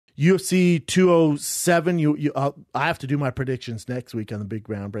UFC 207. I have to do my predictions next week on the Big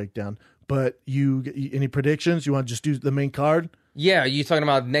Round Breakdown. But any predictions? You want to just do the main card? Yeah, you talking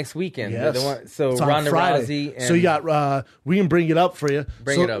about next weekend? Yes. So Ronda Rousey. And so you got. We can bring it up for you.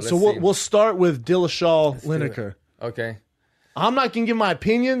 Bring it up. So we'll start with Dillashaw Lineker. Okay. I'm not going to give my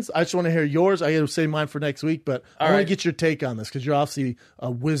opinions. I just want to hear yours. I got to say mine for next week, but I want to get your take on this because you're obviously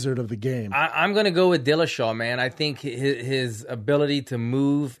a wizard of the game. I'm going to go with Dillashaw, man. I think his ability to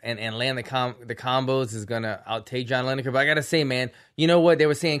move and land the combos is going to outtake John Lineker. But I got to say, man, you know what? They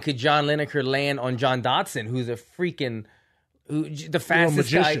were saying, could John Lineker land on John Dodson, who's the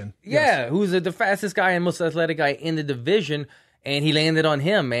fastest guy? Yeah, who's the fastest guy and most athletic guy in the division. And he landed on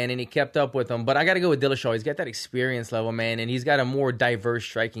him, man, and he kept up with him. But I got to go with Dillashaw. He's got that experience level, man, and he's got a more diverse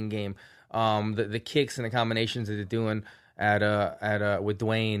striking game. The kicks and the combinations that they're doing with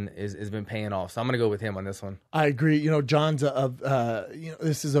Dwayne has been paying off. So I'm going to go with him on this one. I agree. John's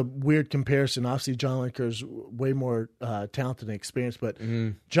this is a weird comparison. Obviously, John Lineker's way more talented and experienced, but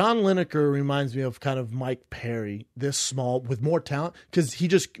John Lineker reminds me of kind of Mike Perry, this small with more talent because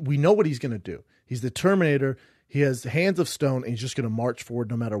we know what he's going to do. He's the Terminator. He has hands of stone, and he's just going to march forward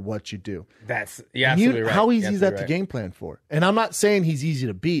no matter what you do. Absolutely right. How easy is that to game plan for? And I'm not saying he's easy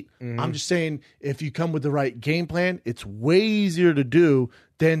to beat. I'm just saying if you come with the right game plan, it's way easier to do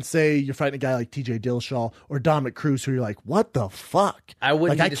than, say, you're fighting a guy like TJ Dillashaw or Dominic Cruz, who you're like, what the fuck? I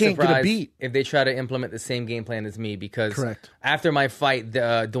wouldn't be can't get a beat if they try to implement the same game plan as me because Correct. After my fight,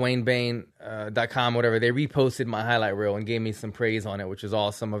 DwayneBane.com, whatever, they reposted my highlight reel and gave me some praise on it, which is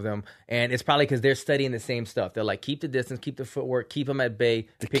awesome of them. And it's probably because they're studying the same stuff. They're like, keep the distance, keep the footwork, keep them at bay,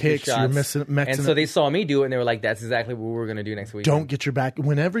 the pick kicks, your shots. And so they saw me do it, and they were like, that's exactly what we're going to do next week. Don't get your back.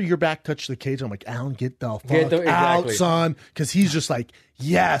 Whenever your back touches the cage, I'm like, Alan, get the fuck out, son. Because he's just like,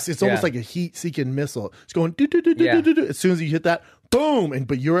 yes. It's almost like a heat-seeking missile. It's going do-do-do-do-do-do-do. As soon as you hit that, boom,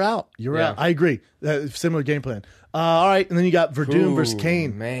 but you're out. You're out. I agree. Similar game plan. All right, and then you got Verdum versus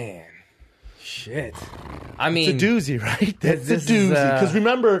Kane. Man, shit. I mean, it's a doozy, right? That's a doozy. Because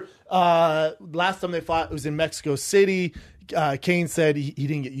remember, last time they fought, it was in Mexico City. Kane said he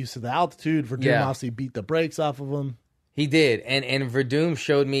didn't get used to the altitude. Verdum obviously beat the brakes off of him. He did, and Verdum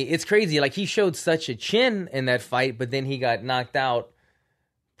showed me. It's crazy. Like, he showed such a chin in that fight, but then he got knocked out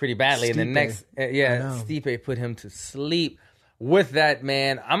pretty badly. Stipe. And the next, Stipe put him to sleep. With that,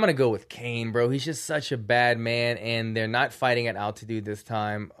 man, I'm going to go with Kane, bro. He's just such a bad man, and they're not fighting at altitude this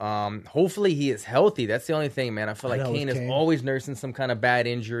time. Hopefully he is healthy. That's the only thing, man. I feel like Kane is always nursing some kind of bad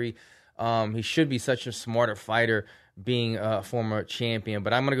injury. He should be such a smarter fighter being a former champion,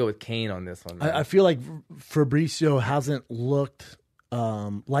 but I'm going to go with Kane on this one, man. I feel like Fabricio hasn't looked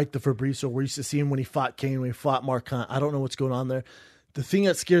like the Fabricio we're used to seeing when he fought Kane, when he fought Mark Hunt. I don't know what's going on there. The thing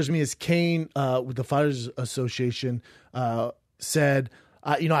that scares me is Kane, with the Fighters Association, said,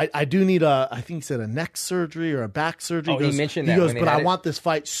 I do need I think he said a neck surgery or a back surgery. He mentioned that. He goes, but I want this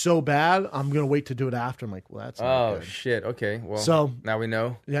fight so bad, I'm going to wait to do it after. I'm like, well, that's not good. Shit. Okay. Well, so now we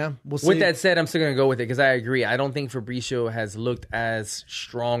know. Yeah, we'll see. With that said, I'm still going to go with it because I agree. I don't think Fabricio has looked as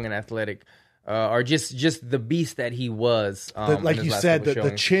strong and athletic or just the beast that he was. Like you said,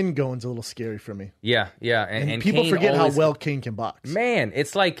 the chin going's a little scary for me. Yeah. And people Kane forget how well Kane can box. Man,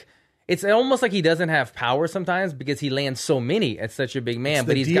 it's almost like he doesn't have power sometimes because he lands so many at such a big man.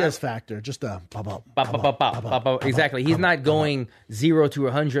 But he's Diaz factor, just a exactly. He's not going 0 to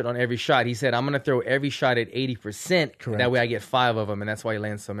 100 on every shot. He said, "I'm going to throw every shot at 80%. Correct. That way I get 5 of them, and that's why he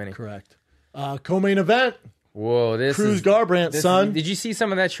lands so many." Correct. Co-main event. Whoa, Cruz Garbrandt, son. Did you see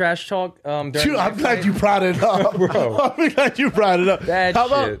some of that trash talk? Dude, I'm glad you brought it up, bro. I'm glad you brought it up. How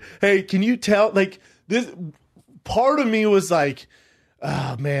about, hey, can you tell? Like, this part of me was like,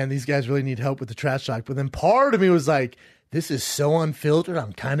 oh man, these guys really need help with the trash talk. But then part of me was like, this is so unfiltered.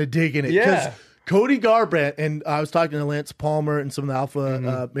 I'm kind of digging it. Yeah. Cody Garbrandt, and I was talking to Lance Palmer and some of the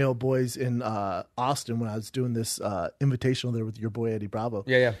alpha male boys in Austin when I was doing this invitational there with your boy Eddie Bravo.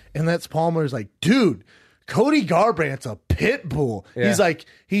 Yeah. And Lance Palmer is like, dude, Cody Garbrandt's a pit bull. Yeah. He's like,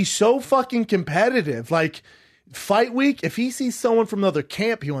 he's so fucking competitive. Like, fight week, if he sees someone from another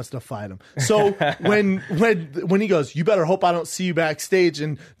camp, he wants to fight him. So when he goes, you better hope I don't see you backstage,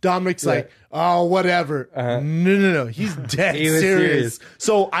 and Dominic's like, oh, whatever. No. He's dead serious.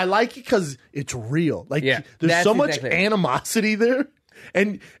 So I like it because it's real. Like, there's so much animosity there.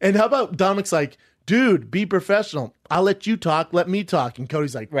 And how about Dominic's like, dude, be professional. I'll let you talk. Let me talk. And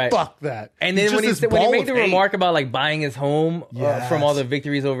Cody's like, fuck that. And then when he made the remark about like buying his home from all the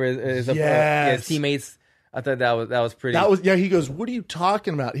victories over his teammates, I thought that was pretty. He goes, what are you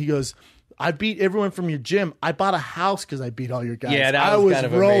talking about? He goes, I beat everyone from your gym. I bought a house because I beat all your guys. Yeah, that was kind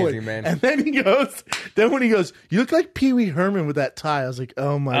of amazing, man. And then when he goes, you look like Pee Wee Herman with that tie. I was like,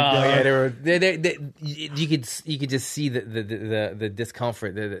 oh my god. Yeah, you could just see the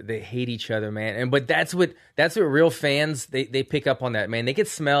discomfort. They hate each other, man. But that's what real fans they pick up on that, man. They could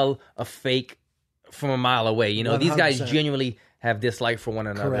smell a fake from a mile away. You know, 100%. These guys genuinely have dislike for one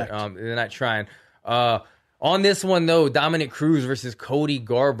another. They're not trying. On this one though, Dominic Cruz versus Cody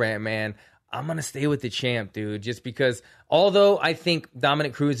Garbrandt, man. I'm going to stay with the champ, dude, just because although I think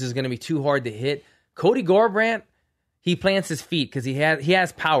Dominic Cruz is going to be too hard to hit, Cody Garbrandt, he plants his feet because he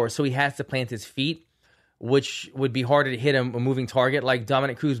has power, so he has to plant his feet, which would be harder to hit a moving target like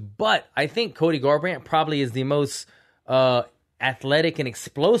Dominic Cruz. But I think Cody Garbrandt probably is the most athletic and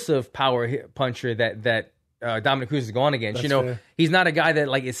explosive power puncher that Dominic Cruz is going against. That's fair. He's not a guy that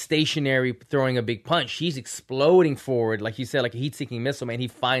like is stationary throwing a big punch. He's exploding forward, like you said, like a heat-seeking missile, man. He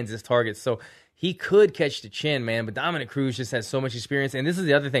finds his targets. So he could catch the chin, man. But Dominic Cruz just has so much experience. And this is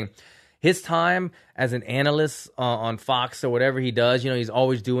the other thing. His time as an analyst on Fox or whatever he does, he's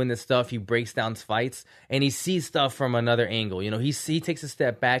always doing this stuff. He breaks down fights, and he sees stuff from another angle. He takes a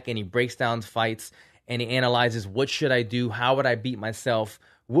step back, and he breaks down fights, and he analyzes, what should I do? How would I beat myself?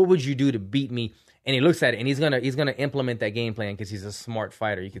 What would you do to beat me? And he looks at it, and he's gonna implement that game plan because he's a smart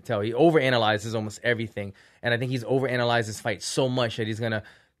fighter. You can tell he overanalyzes almost everything, and I think he's overanalyzed his fight so much that he's gonna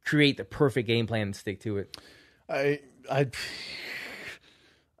create the perfect game plan and stick to it. I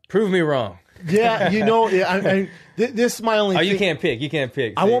prove me wrong. Yeah, this is my only. You can't pick. You can't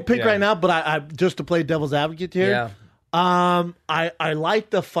pick. I won't pick right now, but I just to play devil's advocate here. Yeah. I like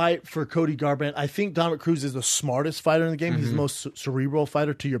the fight for Cody Garbrandt. I think Dominic Cruz is the smartest fighter in the game. Mm-hmm. He's the most cerebral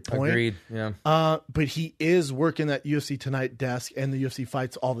fighter, to your point. Agreed, yeah. But he is working that UFC Tonight desk and the UFC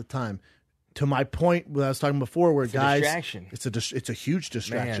fights all the time. To my point, what I was talking before, where it's a distraction. It's a huge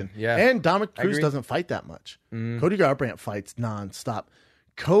distraction. Man, yeah. And Dominic Cruz doesn't fight that much. Mm-hmm. Cody Garbrandt fights nonstop.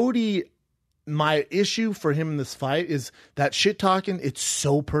 Cody, my issue for him in this fight is that shit talking. It's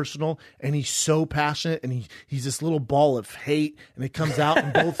so personal, and he's so passionate, and he's this little ball of hate, and it comes out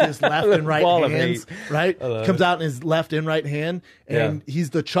in both his left and right hands. Right, it comes out in his left and right hand, and he's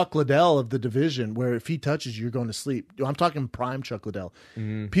the Chuck Liddell of the division. Where if he touches you, you're going to sleep. I'm talking prime Chuck Liddell.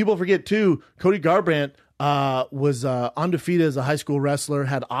 Mm-hmm. People forget too. Cody Garbrandt was undefeated as a high school wrestler,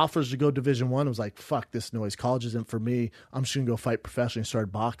 had offers to go Division I. Was like, fuck this noise. College isn't for me. I'm just going to go fight professionally and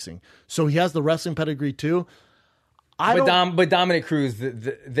start boxing. So he has the wrestling pedigree too. But Dominic Cruz,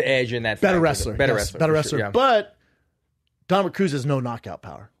 the edge in that better factor, wrestler. Better wrestler. Sure, yeah. But Dominic Cruz has no knockout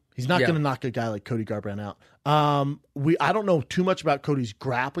power. He's not going to knock a guy like Cody Garbrandt out. I don't know too much about Cody's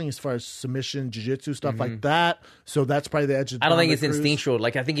grappling as far as submission, jiu-jitsu, stuff like that. So that's probably the edge of I don't think it's Cruz. Instinctual.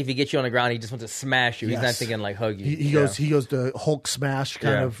 Like, I think if he gets you on the ground, he just wants to smash you. He's not thinking like hug you. He goes to Hulk smash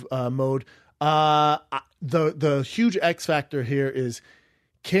kind of mode. The huge X factor here is,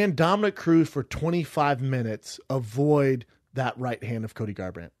 can Dominic Cruz for 25 minutes avoid that right hand of Cody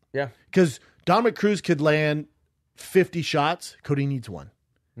Garbrandt? Yeah. Because Dominic Cruz could land 50 shots. Cody needs one.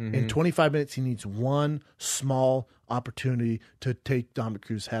 Mm-hmm. In 25 minutes, he needs one small opportunity to take Dominic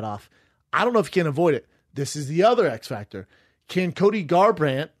Cruz's head off. I don't know if he can avoid it. This is the other X factor. Can Cody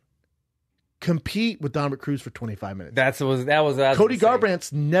Garbrandt compete with Dominic Cruz for 25 minutes? That was Cody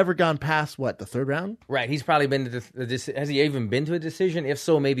Garbrandt's never gone past the third round? Right. He's probably been to has he even been to a decision? If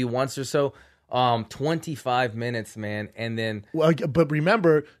so, maybe once or so. 25 minutes, man, and then. Well, but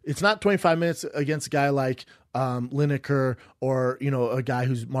remember, it's not 25 minutes against a guy like Lineker or a guy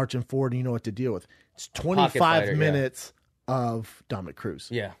who's marching forward and you know what to deal with. It's 25 minutes of Dominic Cruz.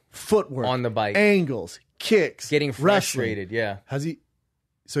 Yeah, footwork on the bike, angles, kicks, getting frustrated. Wrestling. Yeah, has he?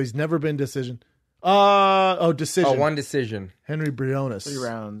 So he's never been decision. Decision. One decision. Henry Briones. 3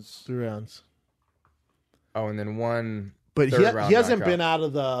 rounds. 3 rounds. Oh, and then one. But he hasn't been out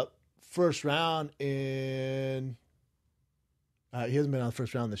of the first round in. He hasn't been out of the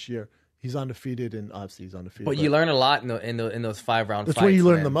first round this year. He's undefeated, and obviously he's undefeated. But you learn a lot in those 5-round fights. That's where you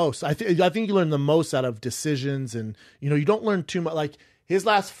learn the most. I think you learn the most out of decisions, and you don't learn too much. Like his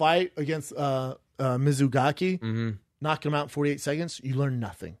last fight against Mizugaki, knocking him out in 48 seconds. You learn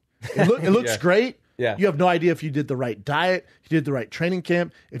nothing. It looks great. Yeah. You have no idea if you did the right diet, if you did the right training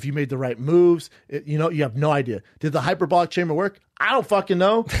camp, if you made the right moves. You have no idea. Did the hyperbolic chamber work? I don't fucking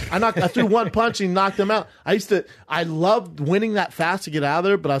know. I threw one punch and knocked him out. I loved winning that fast to get out of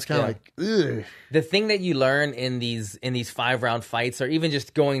there, but I was kind of like, ugh. The thing that you learn in these 5-round fights, or even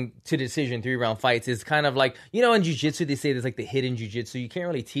just going to decision 3-round fights, is kind of like, in jiu-jitsu, they say there's like the hidden jiu-jitsu. You can't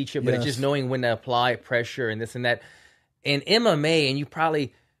really teach it, but it's just knowing when to apply pressure and this and that. In MMA, and you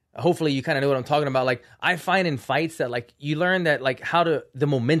probably hopefully you kind of know what I'm talking about. Like, I find in fights that, like, you learn that, like, the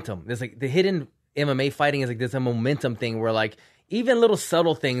momentum. There's, like, the hidden MMA fighting is, like, there's a momentum thing where, like, even little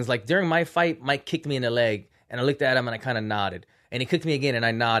subtle things, like, during my fight, Mike kicked me in the leg, and I looked at him, and I kind of nodded. And he kicked me again, and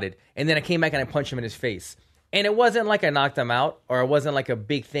I nodded. And then I came back, and I punched him in his face. And it wasn't like I knocked him out, or it wasn't, like, a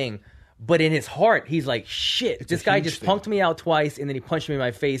big thing. But in his heart, he's like, shit, this guy just punked me out twice, and then he punched me in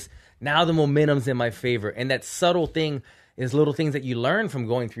my face. Now the momentum's in my favor. And that subtle thing is little things that you learn from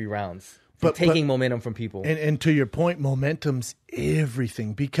going 3 rounds, but taking momentum from people. And to your point, momentum's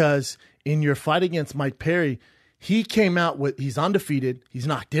everything. Because in your fight against Mike Perry, he came out with, he's undefeated. He's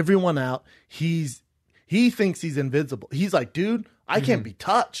knocked everyone out. He thinks he's invincible. He's like, dude, I can't be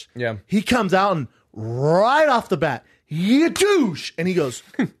touched. Yeah. He comes out and right off the bat, you douche. And he goes,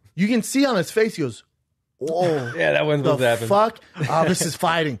 you can see on his face, he goes, oh, yeah, that wasn't supposed to happen. Fuck? Oh, this is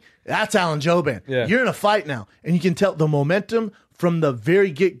fighting. That's Alan Jouban. Yeah. You're in a fight now. And you can tell the momentum from the very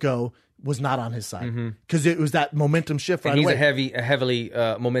get-go was not on his side. Because it was that momentum shift right and he's away. a heavily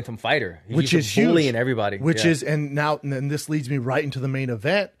momentum fighter. He's Which is bullying huge. Everybody. Which is, and this leads me right into the main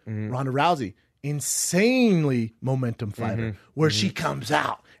event. Ronda Rousey, insanely momentum fighter, where she comes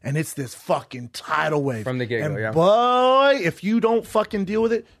out. And it's this fucking tidal wave. From the get-go, and boy, if you don't fucking deal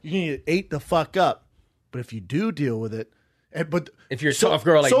with it, you're going to get ate the fuck up. But if you do deal with it, but if you're a tough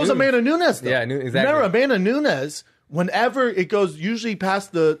girl like so is Amanda Nunes, though. Yeah, exactly. Remember, Amanda Nunes, whenever it goes usually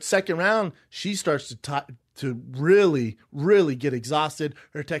past the second round, she starts to really, really get exhausted.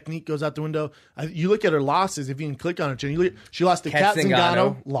 Her technique goes out the window. You look at her losses, if you can click on it, she lost to Kat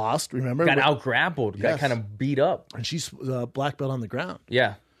Zingano, lost, remember? Got out-grappled, got kind of beat up. And she's black belt on the ground.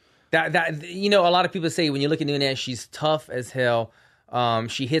 Yeah. That you know, a lot of people say when you look at Nunes, she's tough as hell.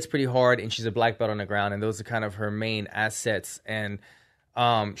 She hits pretty hard, and she's a black belt on the ground, and those are kind of her main assets. And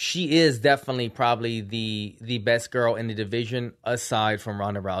she is definitely probably the best girl in the division, aside from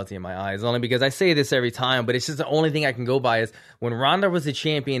Ronda Rousey in my eyes. Only because I say this every time, but it's just the only thing I can go by is when Ronda was the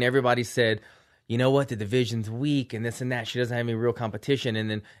champion, everybody said, you know what, the division's weak and this and that. She doesn't have any real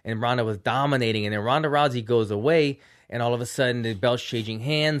competition. And Ronda was dominating, and then Ronda Rousey goes away, and all of a sudden the belt's changing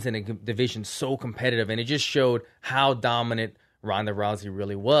hands, and the division's so competitive, and it just showed how dominant Ronda Rousey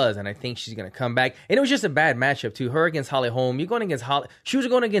really was, and I think she's going to come back. And it was just a bad matchup, too. Her against Holly Holm. You're going against Holly. She was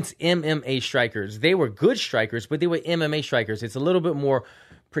going against MMA strikers. They were good strikers, but they were MMA strikers. It's a little bit more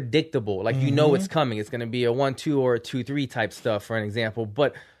predictable. Like, you know it's coming. It's going to be a 1-2 or a 2-3 type stuff, for an example.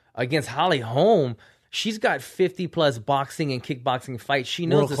 But against Holly Holm, she's got 50-plus boxing and kickboxing fights. She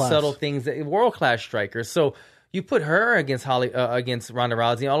knows the subtle things. World-class striker. So you put her against against Ronda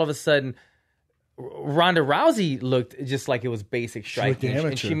Rousey, and all of a sudden, Ronda Rousey looked just like it was basic striking,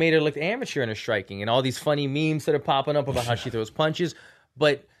 and she made her look amateur in her striking, and all these funny memes that are popping up about how she throws punches.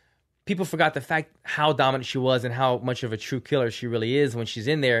 But people forgot the fact how dominant she was and how much of a true killer she really is when she's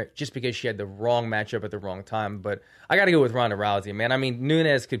in there, just because she had the wrong matchup at the wrong time. But I got to go with Ronda Rousey, man. I mean,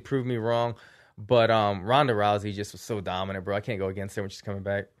 Nunes could prove me wrong, but Ronda Rousey just was so dominant, bro. I can't go against her when she's coming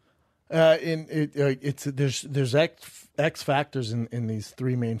back. There's X factors in these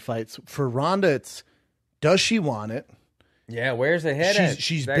 3 main fights. For Ronda, it's does she want it? Yeah, where's the head at?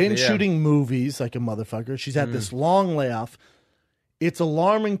 She's been shooting movies like a motherfucker. She's had this long layoff. It's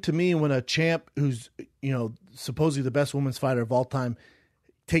alarming to me when a champ who's, you know, supposedly the best women's fighter of all time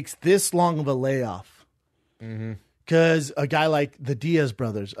takes this long of a layoff. Because a guy like the Diaz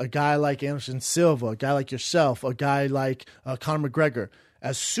brothers, a guy like Anderson Silva, a guy like yourself, a guy like Conor McGregor,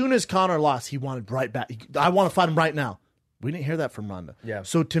 as soon as Conor lost, he wanted right back. I want to fight him right now. We didn't hear that from Ronda. Yeah.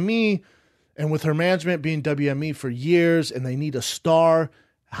 So to me, and with her management being WME for years, and they need a star,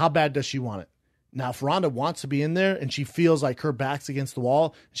 how bad does she want it? Now, if Ronda wants to be in there and she feels like her back's against the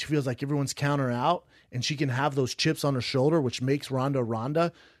wall, she feels like everyone's counter out, and she can have those chips on her shoulder, which makes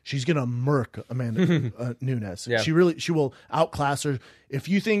Ronda, she's gonna murk Amanda Nunes. Yeah. She will outclass her. If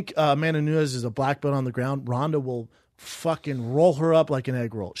you think Amanda Nunes is a black belt on the ground, Ronda will fucking roll her up like an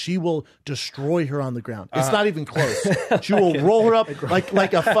egg roll. She will destroy her on the ground. It's not even close. She will roll her up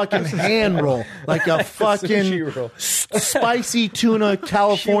like a fucking hand roll, like a fucking spicy tuna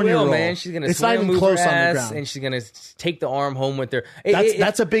California roll. Man, she's gonna. It's not even close on the ground, and she's gonna take the arm home with her.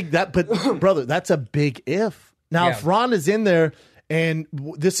 That's a big but brother, that's a big if. Now, if Ronda's in there, and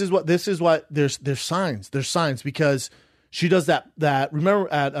this is what there's signs because. She does that. Remember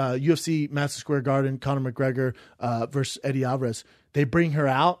at UFC Madison Square Garden, Conor McGregor versus Eddie Alvarez. They bring her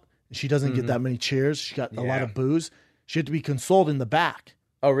out. She doesn't get that many cheers. She got a lot of boos. She had to be consoled in the back.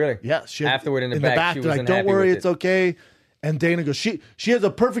 Oh, really? Yeah. Afterward in the back, they're like, "Don't worry, it's okay." And Dana goes, "She has a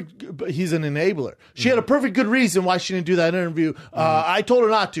perfect." He's an enabler. She had a perfect good reason why she didn't do that interview. I told her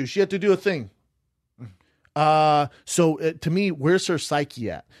not to. She had to do a thing. To me, where's her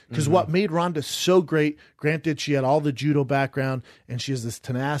psyche at? Because what made Ronda so great, granted, she had all the judo background and she has this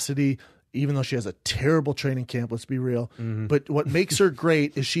tenacity, even though she has a terrible training camp, let's be real. But what makes her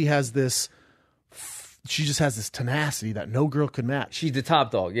great is she just has this tenacity that no girl could match. She's the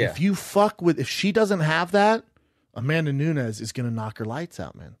top dog, yeah. If she doesn't have that, Amanda Nunes is going to knock her lights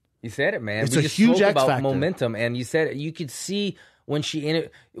out, man. You said it, man. It's a huge X factor. Momentum, and you said you could see when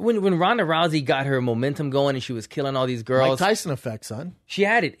when Ronda Rousey got her momentum going and she was killing all these girls. Mike Tyson effect, son. She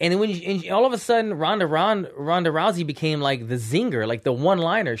had it, and all of a sudden Ronda Rousey became like the zinger, like the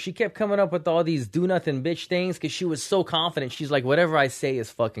one-liner. She kept coming up with all these do nothing bitch things because she was so confident. She's like, whatever I say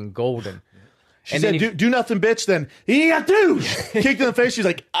is fucking golden. She said, do nothing, bitch. Then he got dude kicked in the face. She's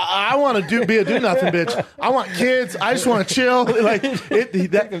like, I want to be a do nothing, bitch. I want kids. I just want to chill.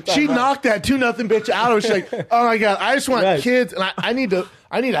 She knocked that do nothing bitch out of her. She's like, oh my god, I just want kids, and I need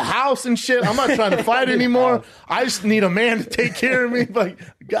a house and shit. I'm not trying to fight anymore. I just need a man to take care of me. Like,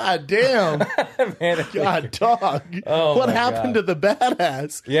 god damn, man, god dog. What happened to the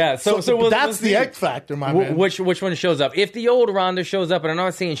badass? Yeah, so that's the X factor, my man. Which one shows up? If the old Ronda shows up, and I'm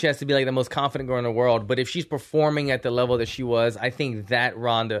not saying she has to be like the most confident girl in the world, but if she's performing at the level that she was, I think that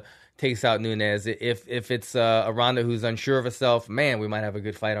Ronda takes out Nunes. If it's a Ronda who's unsure of herself, man, we might have a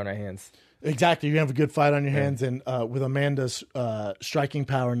good fight on our hands. Exactly. You're going to have a good fight on your hands. And with Amanda's striking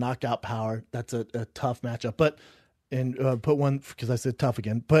power, knockout power, that's a tough matchup. But, put one, because I said tough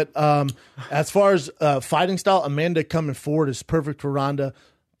again. But as far as fighting style, Amanda coming forward is perfect for Ronda.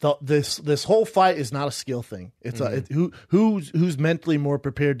 This whole fight is not a skill thing. It's who's mentally more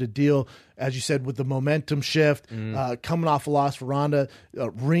prepared to deal, as you said, with the momentum shift, coming off a loss for Ronda,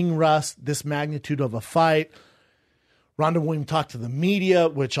 ring rust, this magnitude of a fight. Ronda won't even talk to the media,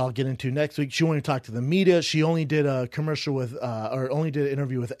 which I'll get into next week. She won't even talk to the media. She only did a commercial only did an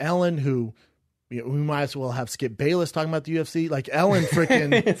interview with Ellen, who we might as well have Skip Bayless talking about the UFC. Like Ellen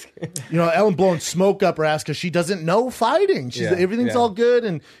freaking, Ellen blowing smoke up her ass because she doesn't know fighting. Everything's all good.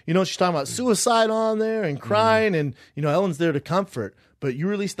 And, she's talking about suicide on there and crying. And, Ellen's there to comfort. But you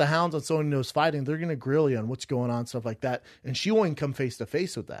release the hounds on someone who knows fighting, they're going to grill you on what's going on, stuff like that. And she won't even come face to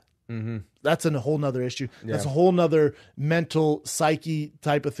face with that. That's a whole nother issue. That's a whole nother mental psyche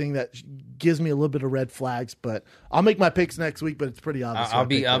type of thing that gives me a little bit of red flags. But I'll make my picks next week. But it's pretty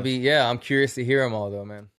obvious. I'm curious to hear them all, though, man.